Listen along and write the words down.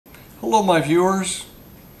Hello my viewers.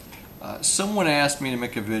 Someone asked me to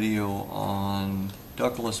make a video on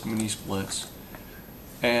ductless mini splits,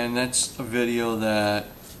 and that's a video that,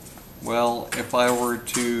 well, if I were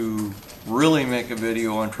to really make a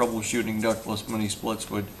video on troubleshooting ductless mini splits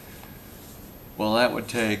that would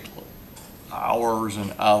take hours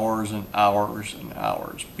and hours and hours and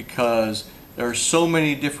hours, because there are so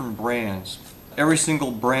many different brands. Every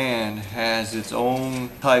single brand has its own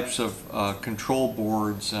types of control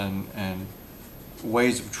boards and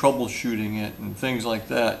ways of troubleshooting it and things like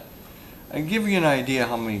that. I can give you an idea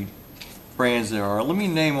how many brands there are. Let me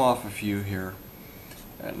name off a few here.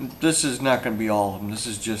 And this is not going to be all of them. This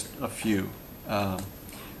is just a few.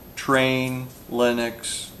 Trane,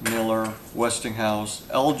 Lennox, Miller, Westinghouse,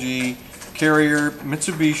 LG, Carrier,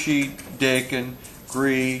 Mitsubishi, Daikin,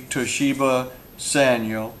 Gree, Toshiba,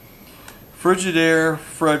 Sanyo, Frigidare,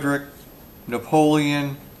 Friedrich,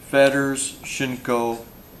 Napoleon, Fetters, Shinco,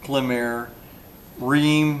 Klimaire,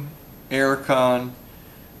 Reheem,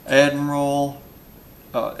 Admiral,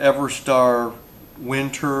 Everstar,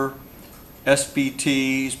 Whynter,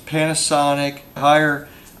 SBTs, Panasonic,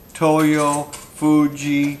 Toyo,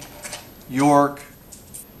 Fuji, York.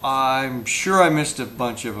 I'm sure I missed a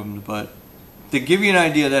bunch of them, but to give you an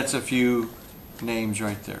idea, that's a few names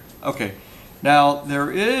right there. Okay, now there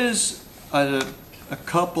is a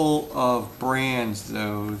couple of brands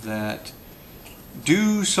though that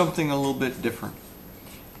do something a little bit different,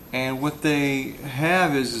 and what they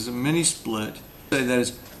have is a mini split that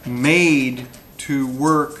is made to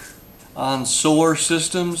work on solar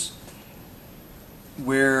systems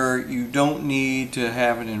where you don't need to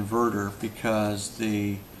have an inverter because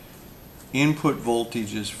the input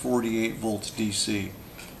voltage is 48 volts DC,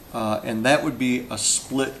 and that would be a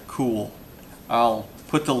split cool. I'll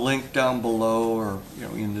put the link down below, or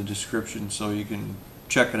in the description, so you can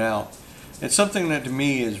check it out. It's something that to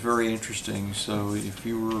me is very interesting. So if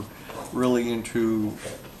you were really into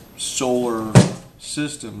solar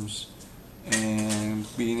systems and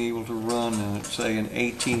being able to run say an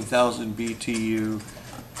 18,000 BTU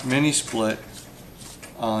mini split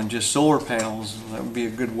on just solar panels, that would be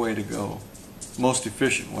a good way to go. Most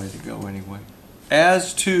efficient way to go anyway.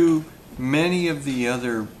 As to many of the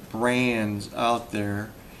other brands out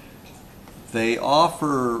there, they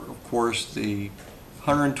offer, of course, the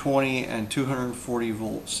 120 and 240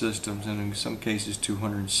 volt systems, and in some cases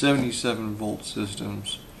 277 volt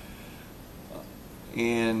systems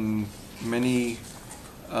in many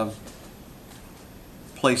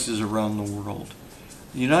places around the world.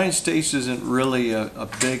 The United States isn't really a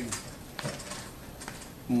big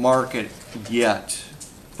market yet,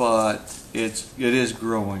 but it is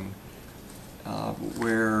growing,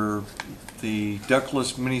 where the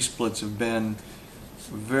ductless mini splits have been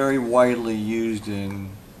very widely used in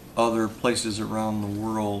other places around the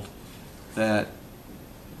world that,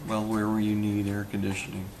 well, where you need air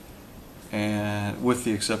conditioning, and with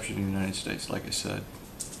the exception of the United States, like I said.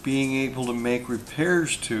 Being able to make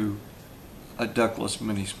repairs to a ductless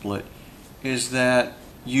mini split is that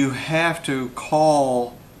you have to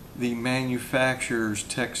call the manufacturer's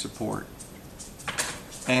tech support,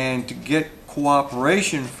 and to get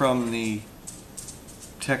cooperation from the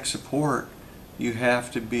tech support you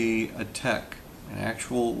have to be a tech, an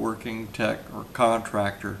actual working tech or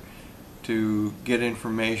contractor, to get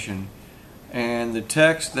information. And the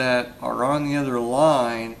techs that are on the other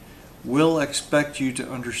line will expect you to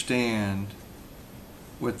understand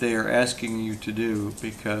what they are asking you to do,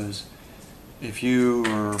 because if you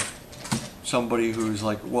are somebody who's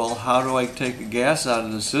like, well, how do I take the gas out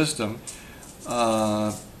of the system,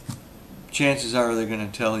 chances are they're going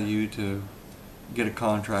to tell you to get a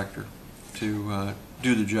contractor to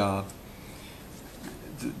do the job.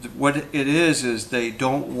 What it is they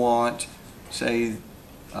don't want, say,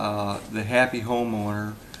 the happy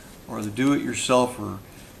homeowner or the do-it-yourselfer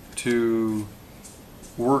to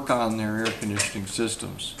work on their air conditioning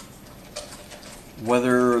systems.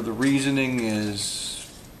 Whether the reasoning is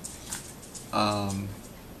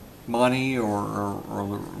money, or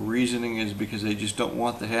the reasoning is because they just don't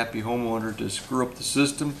want the happy homeowner to screw up the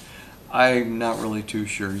system, I'm not really too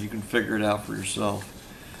sure. You can figure it out for yourself.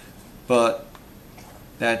 But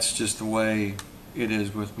that's just the way it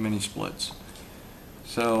is with mini splits.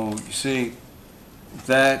 So you see,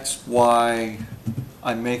 that's why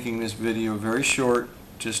I'm making this video very short,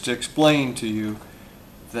 just to explain to you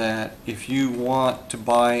that if you want to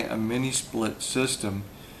buy a mini split system,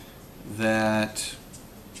 that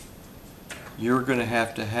you're going to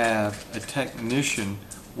have a technician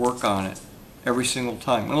work on it every single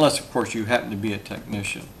time, unless of course you happen to be a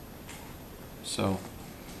technician. So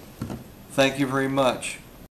thank you very much.